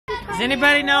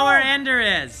anybody know where Ender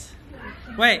is?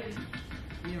 Wait.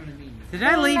 Did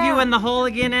I leave you in the hole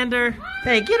again, Ender?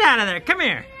 Hey, get out of there. Come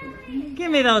here. Give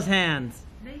me those hands.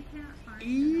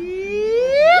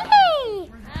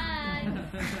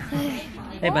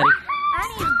 Hey, buddy.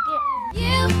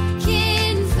 You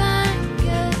can find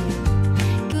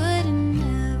good in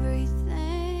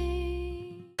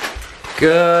everything.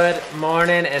 Good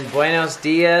morning and buenos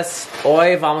días.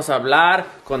 Hoy vamos a hablar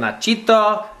con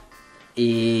Nachito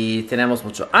y tenemos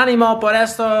mucho ánimo por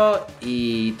esto.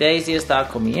 Y Daisy está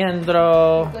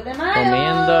comiendo.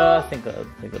 Cinco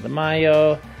de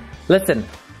Mayo. Listen,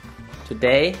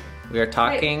 today we are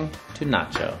talking to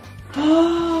Nacho.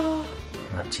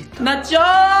 Nachito.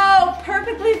 Nacho!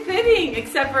 Perfectly fitting,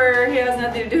 except for he has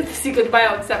nothing to do with the Cinco de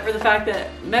Mayo, except for the fact that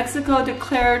Mexico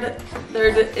declared their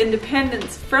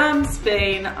independence from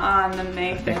Spain on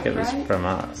May 5th, I think it was from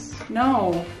us.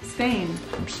 No, Spain.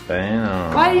 From Spain?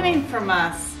 Oh. Why do you mean from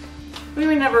us? We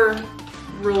were never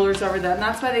rulers over them.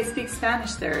 That's why they speak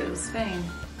Spanish there. It was Spain.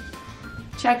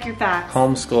 Check your facts.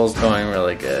 Homeschool's going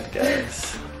really good,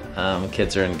 guys.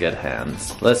 Kids are in good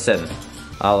hands. Listen,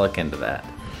 I'll look into that.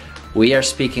 We are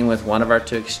speaking with one of our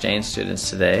 2 exchange students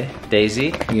today.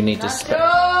 Daisy, you need to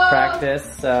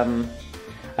practice. I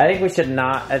think we should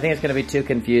not. I think it's going to be too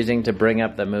confusing to bring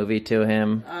up the movie to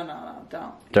him. Oh, no,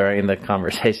 don't. During the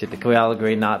conversation. Can we all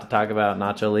agree not to talk about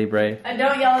Nacho Libre? And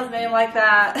don't yell his name like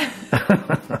that.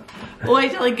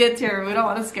 Wait till he gets here. We don't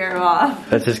want to scare him off.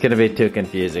 That's just going to be too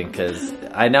confusing because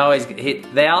I know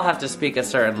they all have to speak a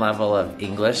certain level of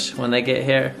English when they get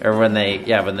here, or when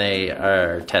they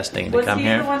are testing to come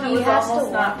here. Was he the one that was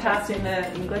almost not passing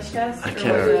the English test? I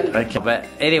can't. But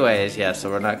anyways, yeah.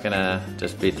 So we're not gonna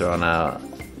just be throwing out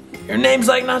your name's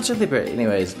like Nacho Libre.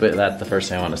 Anyways, but that's the first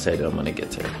thing I want to say to him when he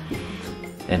gets here,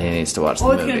 and he needs to watch the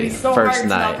movie. It's gonna be so first hard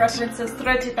night. to reference the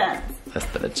stretchy pants. That's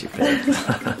stretchy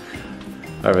pants.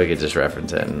 Or we could just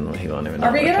reference it and he won't even know.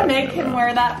 Are we gonna make him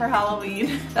wear that for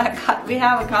Halloween? We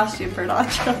have a costume for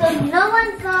Nacho. No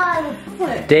one saw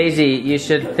it. Daisy, you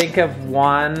should think of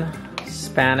one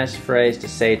Spanish phrase to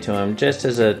say to him just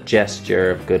as a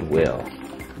gesture of goodwill.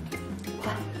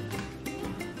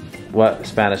 What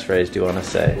Spanish phrase do you want to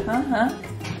say?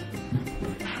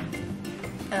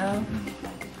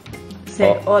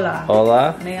 Say hola.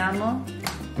 Hola. Me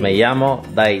llamo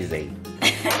Daisy.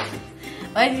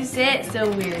 Why did you say it so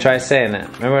weird? Try saying it.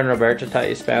 Remember when Roberta taught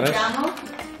you Spanish?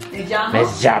 Me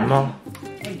llamo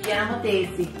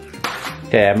Daisy.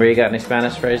 Okay, Ambree, you got any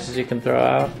Spanish phrases you can throw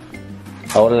out?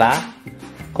 Hola,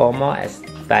 ¿cómo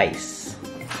estáis?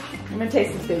 I'm gonna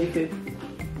taste this baby food.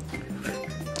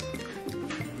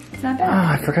 It's not bad.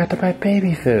 Oh, I forgot to buy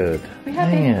baby food. We have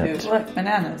Dang baby food. Look,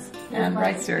 bananas and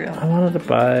rice cereal. I wanted to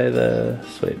buy the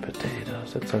sweet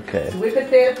potatoes. It's okay. Sweet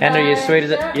potato pie. And are you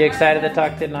excited to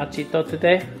talk to Nachito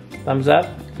today? Thumbs up?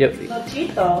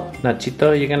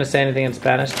 Nachito, you gonna say anything in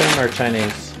Spanish to him or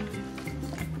Chinese?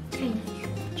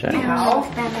 Chinese. No,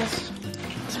 Spanish.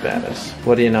 Spanish.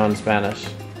 What do you know in Spanish?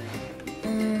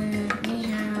 Ni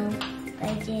hao,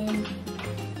 baijian.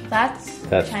 That's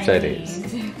Chinese.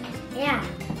 Yeah.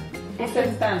 He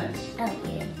said Spanish. Oh,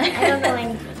 yeah. I don't know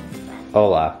anything Spanish.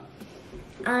 Hola.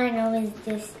 All I know is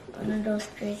this 1, 2,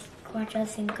 3, 4, 5,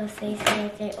 6,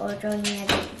 7, 8, 9.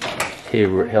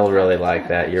 He'll really like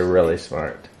that. You're really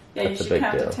smart. Yeah, That's you a should big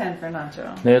count deal. to 10 for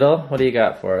Nacho. Noodle, what do you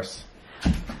got for us?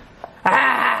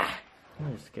 Ah! I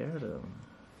scared him.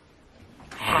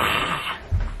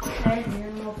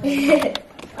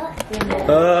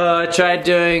 I tried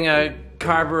doing a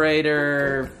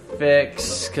carburetor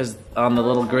fix on the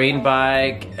little green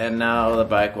bike, and now the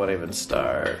bike won't even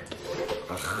start.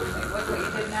 Look what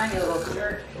you did now, you little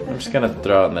jerk. I'm just gonna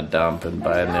throw it in the dump and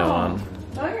buy a new one.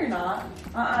 No, you're not.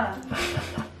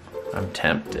 I'm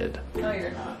tempted. No,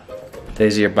 you're not.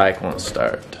 Daisy, your bike won't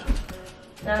start.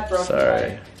 That broke.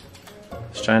 Sorry. I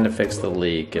was trying to fix the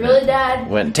leak and Really, it Dad?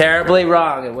 went terribly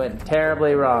wrong. It went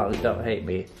terribly wrong. Don't hate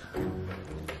me.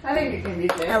 I think it can be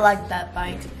fixed. I like that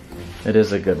bike. It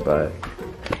is a good bike.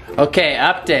 Okay,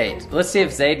 update. Let's see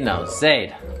if Zade knows.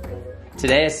 Zade,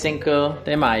 today is Cinco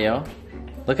de Mayo.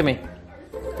 Look at me.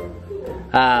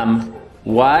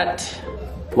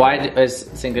 Why is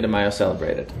Cinco de Mayo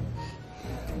celebrated?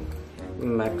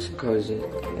 Mexico's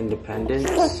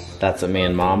independence. That's what me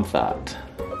and Mom thought.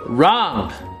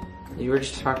 Wrong! You were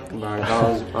just talking about it. That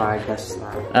was why I guessed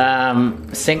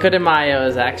that. Cinco de Mayo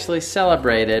is actually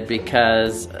celebrated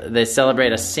because they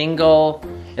celebrate a single,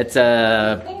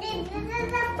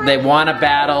 they won a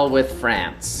battle with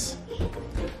France.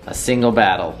 A single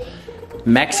battle.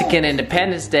 Mexican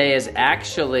Independence Day is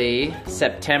actually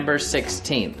September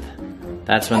 16th.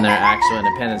 That's when their actual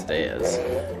Independence Day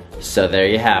is. So there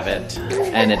you have it.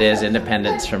 And it is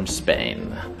independence from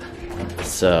Spain.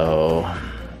 So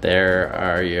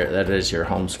that is your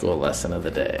homeschool lesson of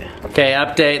the day. Okay,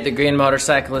 update, the green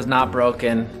motorcycle is not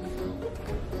broken.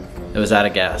 It was out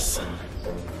of gas.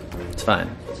 It's fine.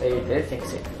 So you did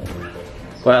fix it.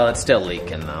 Well, it's still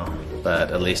leaking though,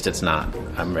 but at least it's not.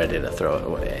 I'm ready to throw it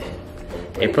away.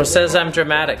 April says I'm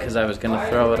dramatic because I was gonna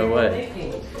throw it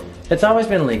away. It's always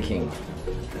been leaking.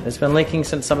 It's been leaking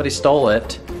since somebody stole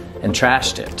it and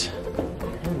trashed it.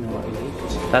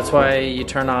 That's why you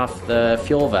turn off the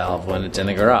fuel valve when it's in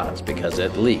the garage, because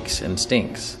it leaks and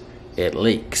stinks. It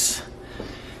leaks.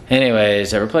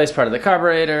 Anyways, I replaced part of the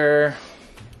carburetor,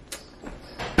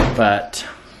 but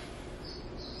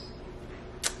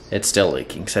it's still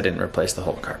leaking because I didn't replace the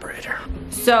whole carburetor.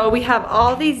 So we have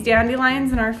all these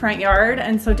dandelions in our front yard,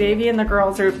 and so Davey and the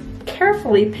girls are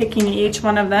carefully picking each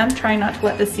one of them, trying not to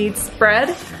let the seeds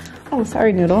spread. Oh,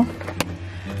 sorry, Noodle.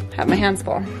 Have my hands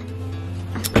full.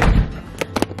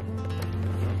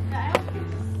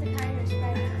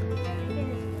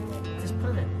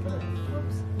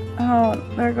 Oh,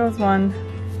 there goes one.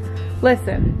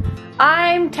 Listen,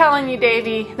 I'm telling you,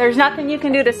 Davey, there's nothing you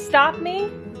can do to stop me.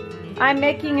 I'm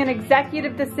making an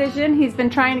executive decision. He's been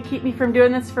trying to keep me from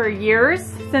doing this for years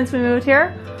since we moved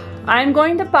here. I'm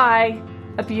going to buy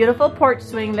a beautiful porch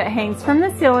swing that hangs from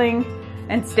the ceiling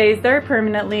and stays there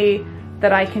permanently,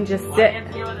 that I can just sit.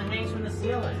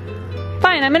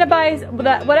 Fine, I'm gonna buy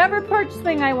whatever porch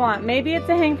swing I want. Maybe it's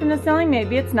a hang from the ceiling,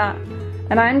 maybe it's not.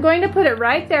 And I'm going to put it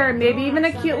right there, and maybe even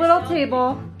a cute little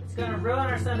table. It's gonna ruin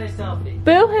our Sunday selfie.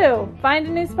 Boo-hoo! Find a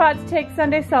new spot to take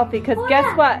Sunday selfie, because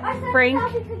guess what, Frank?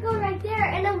 Could go right there,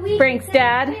 and then we Frank's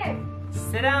dad.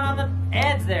 Sit down on the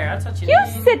edge there, that's what you You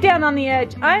need. sit down on the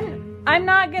edge. I'm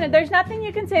not gonna, there's nothing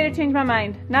you can say to change my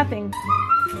mind. Nothing.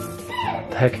 What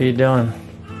the heck are you doing?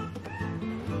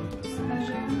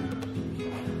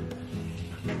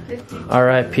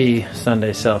 R.I.P.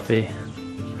 Sunday selfie.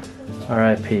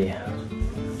 R.I.P.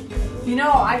 You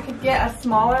know, I could get a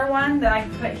smaller one that I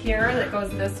could put here that goes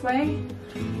this way.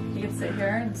 You could sit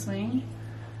here and swing.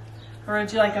 Or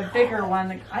would you like a bigger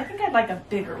one? I think I'd like a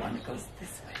bigger one that goes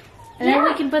this way. And then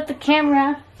we can put the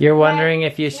camera. You're wondering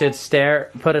if you should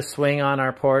put a swing on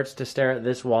our porch to stare at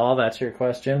this wall? That's your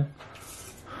question?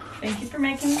 Thank you for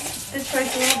making this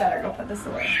choice a little better. Go put this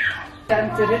away. Dun,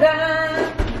 dun, dun,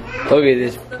 dun. Look at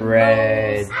this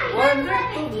bread.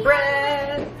 Wonderful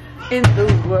bread in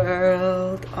the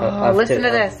world. Oh, listen to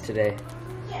this. Today.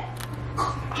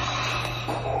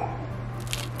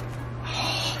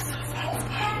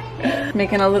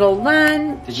 Making a little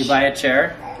lunch. Did you buy a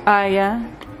chair? Yeah.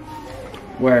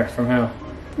 Where? From who?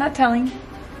 Not telling.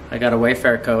 I got a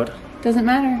Wayfair code. Doesn't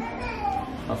matter.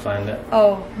 I'll find it.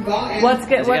 Oh. What's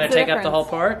Is it gonna the take up the difference? whole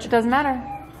porch? It doesn't matter.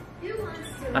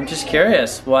 I'm just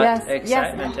curious what Yes,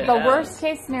 excitement it the has. worst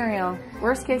case scenario.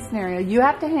 Worst case scenario. You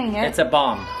have to hang it. It's a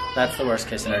bomb. That's the worst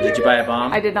case scenario. Did you buy a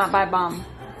bomb? I did not buy a bomb.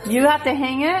 You have to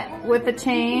hang it with the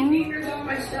chain.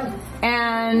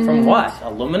 And From what?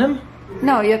 Aluminum?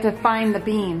 no, you have to find the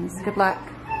beams. Good luck.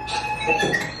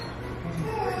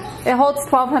 It holds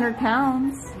 1,200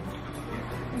 pounds.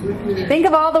 Think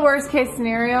of all the worst case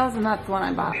scenarios, and that's the one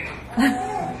I bought.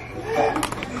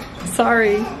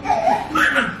 Sorry.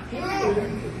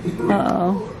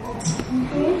 Uh-oh.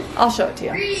 I'll show it to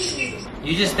you.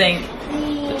 You just think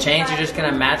the chains are just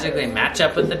gonna magically match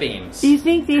up with the beams. Do you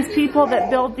think these people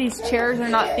that build these chairs are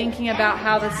not thinking about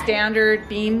how the standard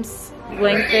beams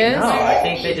length is? No, I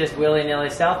think they just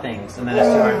willy-nilly sell things and then it's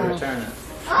too hard to return it.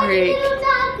 Freak.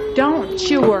 Don't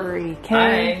you worry,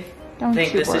 okay? I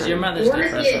think this is your mother's new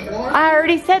present. I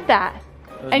already said that.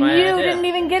 It was And my you idea. didn't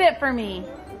even get it for me.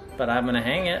 But I'm gonna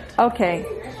hang it. Okay.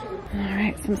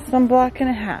 Alright, some sunblock and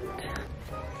a hat.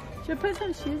 Should I put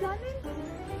some shoes on me?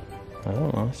 I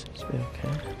don't know, it seems to be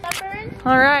okay.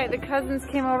 Alright, the cousins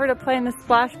came over to play in the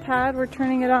splash pad. We're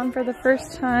turning it on for the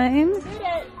first time.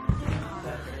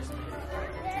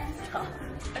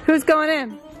 Who's going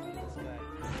in?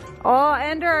 Oh,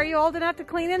 Ender, are you old enough to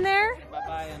clean in there?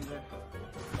 Bye-bye, Ender.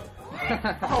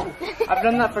 I've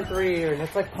done that for 3 years.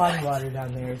 It's like potty water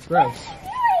down there. It's gross.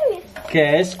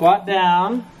 Okay, squat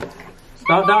down.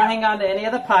 Don't hang on to any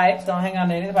of the pipes. Don't hang on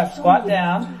to any of the pipes. Squat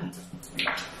down.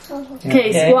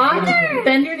 Okay, squat.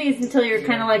 Bend your knees until you're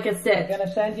kind of like a sit. I'm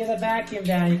gonna send you the vacuum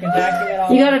down. You can vacuum it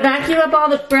all. You gotta vacuum up all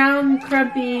the brown,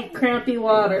 crampy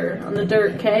water on the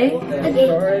dirt, okay? The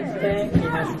storage thing. You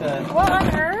have to. What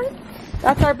on earth?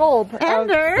 That's our bulb.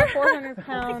 Ender. 400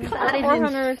 pounds.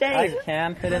 400. I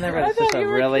can fit in there, but it's just a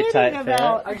really tight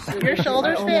fit. Your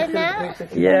shoulders fit in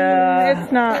that? Yeah.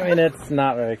 It's not. I mean, it's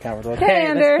not very comfortable. Okay, Okay,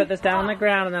 Ender. let's put this down on the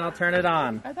ground and then I'll turn it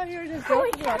on. I thought you were just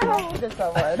joking about how this I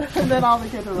would. And then all the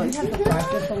kids are like, you have to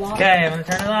practice a lot. Okay, I'm gonna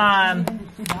turn it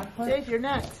on. Dave, you're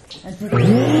next.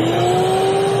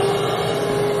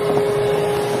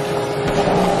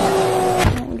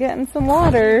 I'm getting some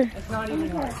water. It's not even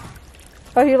hard.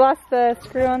 Oh, he lost the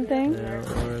screw-on thing? There it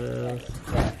is.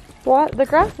 What? The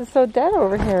grass is so dead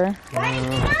over here.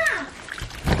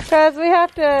 Because we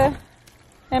have to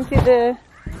empty the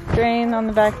drain on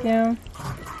the vacuum.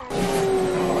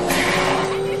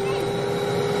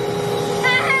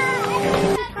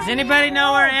 Does anybody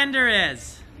know where Ender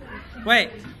is? Wait.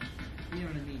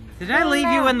 Did I leave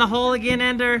you in the hole again,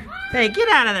 Ender? Hey, get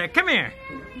out of there. Come here.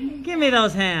 Give me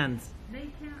those hands.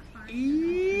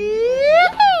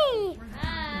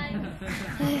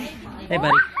 Hey,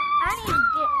 buddy.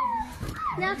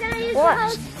 Now can I use the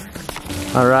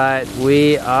hose? All right,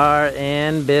 we are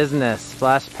in business.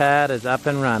 Splash pad is up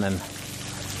and running.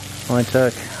 Only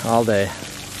took all day.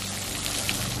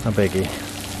 No biggie.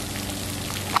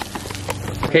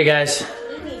 Okay, guys.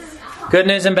 Good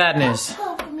news and bad news.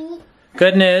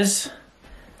 Good news.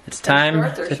 It's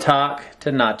time to talk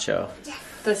to Nacho.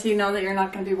 Does he know that you're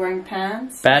not going to be wearing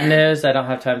pants? Bad news, I don't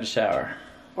have time to shower.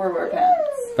 Or wear pants?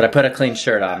 But I put a clean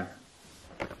shirt on.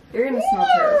 You're going to smell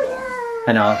terrible.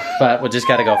 I know, but we just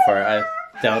gotta go for it. I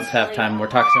don't have time. We're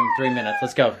talking to him in 3 minutes.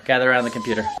 Let's go. Gather around the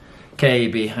computer. Okay,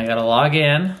 EB, I gotta log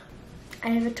in. I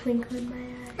have a twinkle in my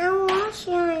eye. I'm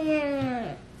washing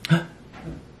it.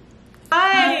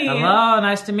 Hi! Hello,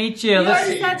 nice to meet you. You are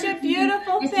such a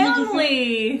beautiful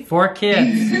family. 4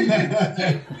 kids.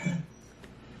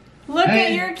 Look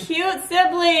at your cute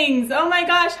siblings. Oh my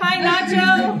gosh. Hi,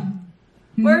 Nacho.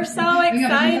 We're so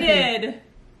excited.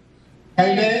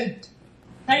 Hi, Dad.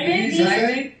 Hi,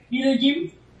 baby. You know,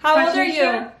 Jim? How old are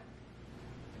you?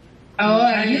 How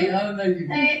are you?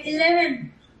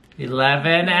 11.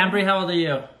 11. Ambree, how old are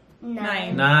you?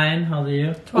 9. 9. How old are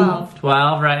you? 12.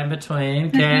 12, right in between.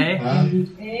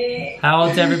 Okay. How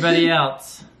old's everybody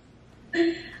else?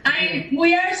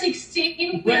 We are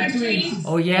 16. We are twins.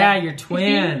 Oh yeah, you're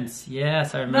twins.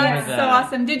 Yes, I remember That's that. so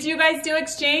awesome. Did you guys do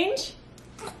exchange?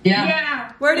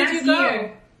 Yeah. Where did you go?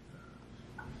 Year.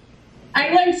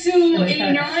 I went to Illinois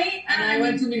And I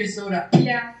went to Minnesota.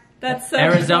 yeah. That's so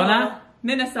Arizona? cool.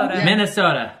 Minnesota. Yeah.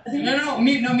 Minnesota. No,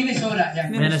 Minnesota. Yeah.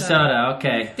 Minnesota,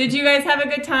 okay. Did you guys have a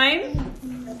good time?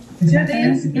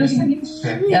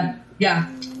 Yeah. Yeah.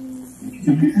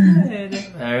 Good.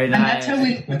 Very And nice. that's how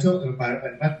we.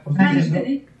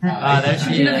 There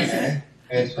she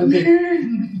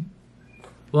is.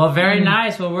 Well, very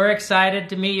nice. Well, we're excited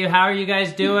to meet you. How are you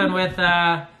guys doing with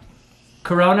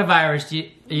coronavirus?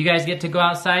 Do you guys get to go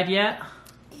outside yet?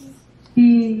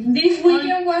 This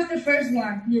weekend was the first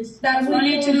one. Yes. That we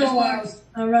need to go out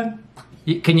and run.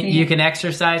 You can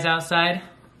exercise outside?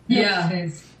 Yeah.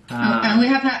 And we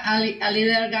have a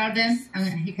little garden,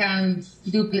 and he can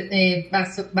do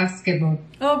basketball.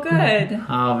 Oh, good.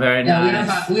 Oh, very Yeah,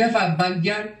 nice. we have a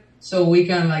backyard, so we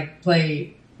can like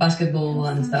play basketball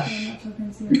and stuff.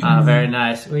 Oh, very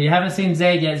nice. Well, you haven't seen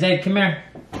Zade yet. Zade, come here.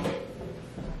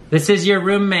 This is your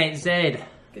roommate, Zade.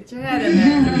 Get your head in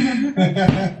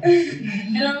there.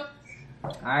 Hello.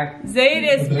 Hi.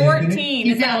 Zade is 14.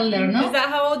 He's older, no? Is that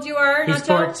how old you are, He's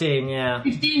Nacho? 14, yeah.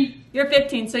 15. You're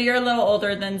 15, so you're a little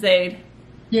older than Zade.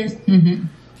 Yes.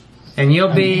 And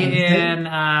you'll be in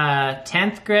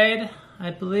 10th grade,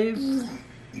 I believe.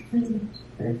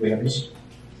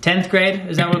 10th grade?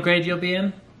 Is that what grade you'll be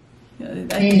in?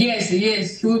 Yes,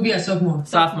 he will be a sophomore.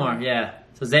 Sophomore, yeah.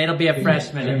 So Zade will be a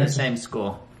freshman in the same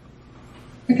school.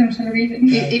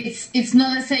 It's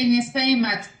not the same in Spain,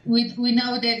 but we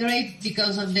know the grade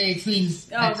because of the twins.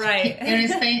 Oh, But right. Here in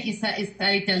Spain, it's a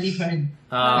little different.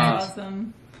 That's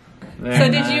awesome. Very So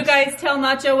did nice. you guys tell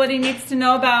Nacho what he needs to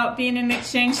know about being an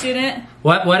exchange student?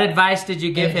 What advice did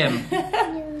you give him?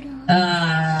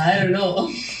 I don't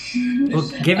know. Well,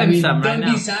 give him some right don't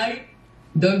now. be shy.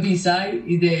 Don't be shy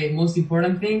is the most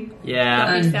important thing.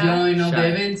 Yeah, And shy. join all Shy. the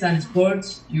events and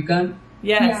sports you can.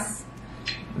 Yes.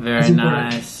 very important.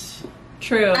 nice.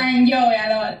 True. And enjoy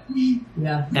a lot.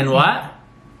 Yeah. And what?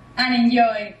 And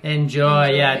enjoy. Enjoy,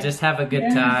 yeah, just have a good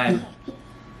time.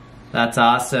 That's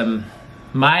awesome.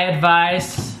 My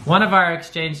advice, one of our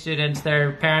exchange students,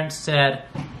 their parents said,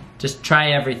 just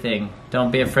try everything.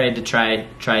 Don't be afraid to try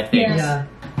things. Yeah,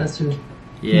 that's true.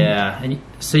 Yeah. And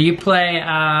so you play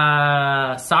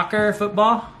soccer,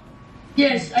 football?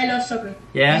 Yes, I love soccer.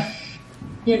 Yeah?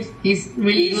 Yes. He's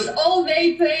really He's good. all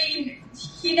day playing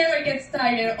he never gets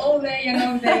tired all day and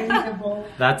all day with the ball.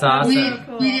 That's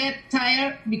awesome. We get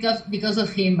tired because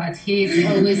of him, but he's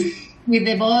always with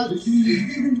the ball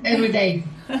every day.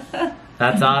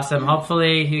 That's awesome.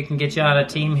 Hopefully he can get you on a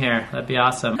team here. That'd be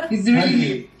awesome. It's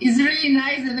really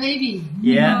nice, the baby.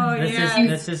 Yeah,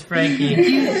 this is Frankie.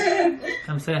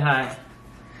 Come say hi.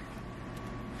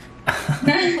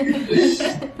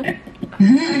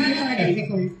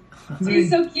 He's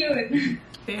so cute.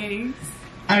 Thanks.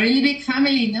 A really big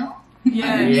family, no?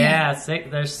 Yeah. Yeah,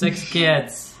 there's 6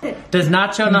 kids. Does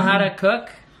Nacho know how to cook?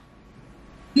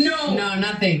 No. No,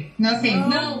 nothing. Nothing.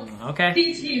 No. Okay.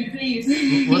 Teach him, please.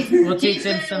 We'll teach him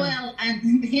very some. well,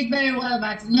 and he's very well,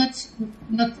 but not.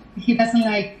 He doesn't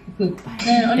like to cook.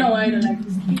 No, I don't like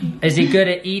this. Is he good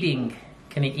at eating?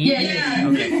 Can he eat? Yeah.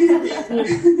 Okay.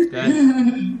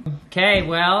 Good. Okay,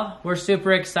 well, we're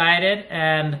super excited,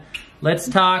 and let's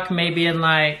talk maybe in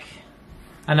like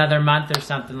another month or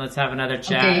something. Let's have another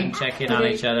chat and check in on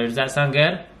each other. Does that sound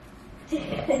good? Yes.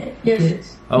 Okay.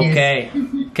 Yes. Okay.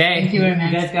 Thank you very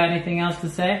much. You guys got anything else to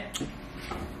say?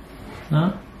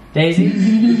 No? Daisy?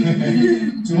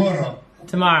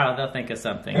 Tomorrow they'll think of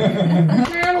something.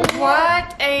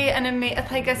 What an amazing,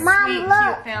 like a sweet,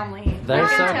 cute family. They're I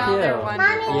can so tell cute. they're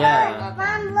wonderful. Yeah.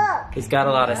 Mom, look. He's got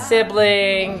a lot of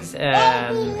siblings, and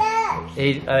I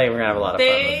think we're gonna have a lot of fun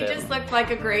They with him. just look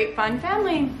like a great, fun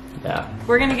family. Yeah.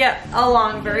 We're gonna get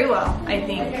along very well, I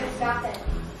think.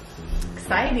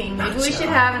 Exciting. Maybe we should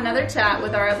have another chat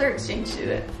with our other exchange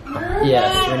student.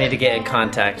 Yes, we need to get in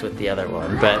contact with the other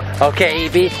one. But okay,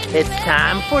 Evie, it's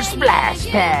time for splash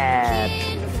pad.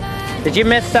 Did you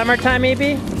miss summertime,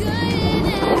 Evie?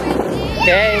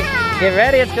 Okay, get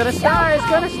ready. It's gonna start. It's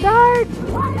gonna start.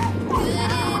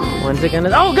 When's it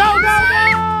gonna? Oh, go, go,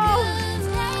 go!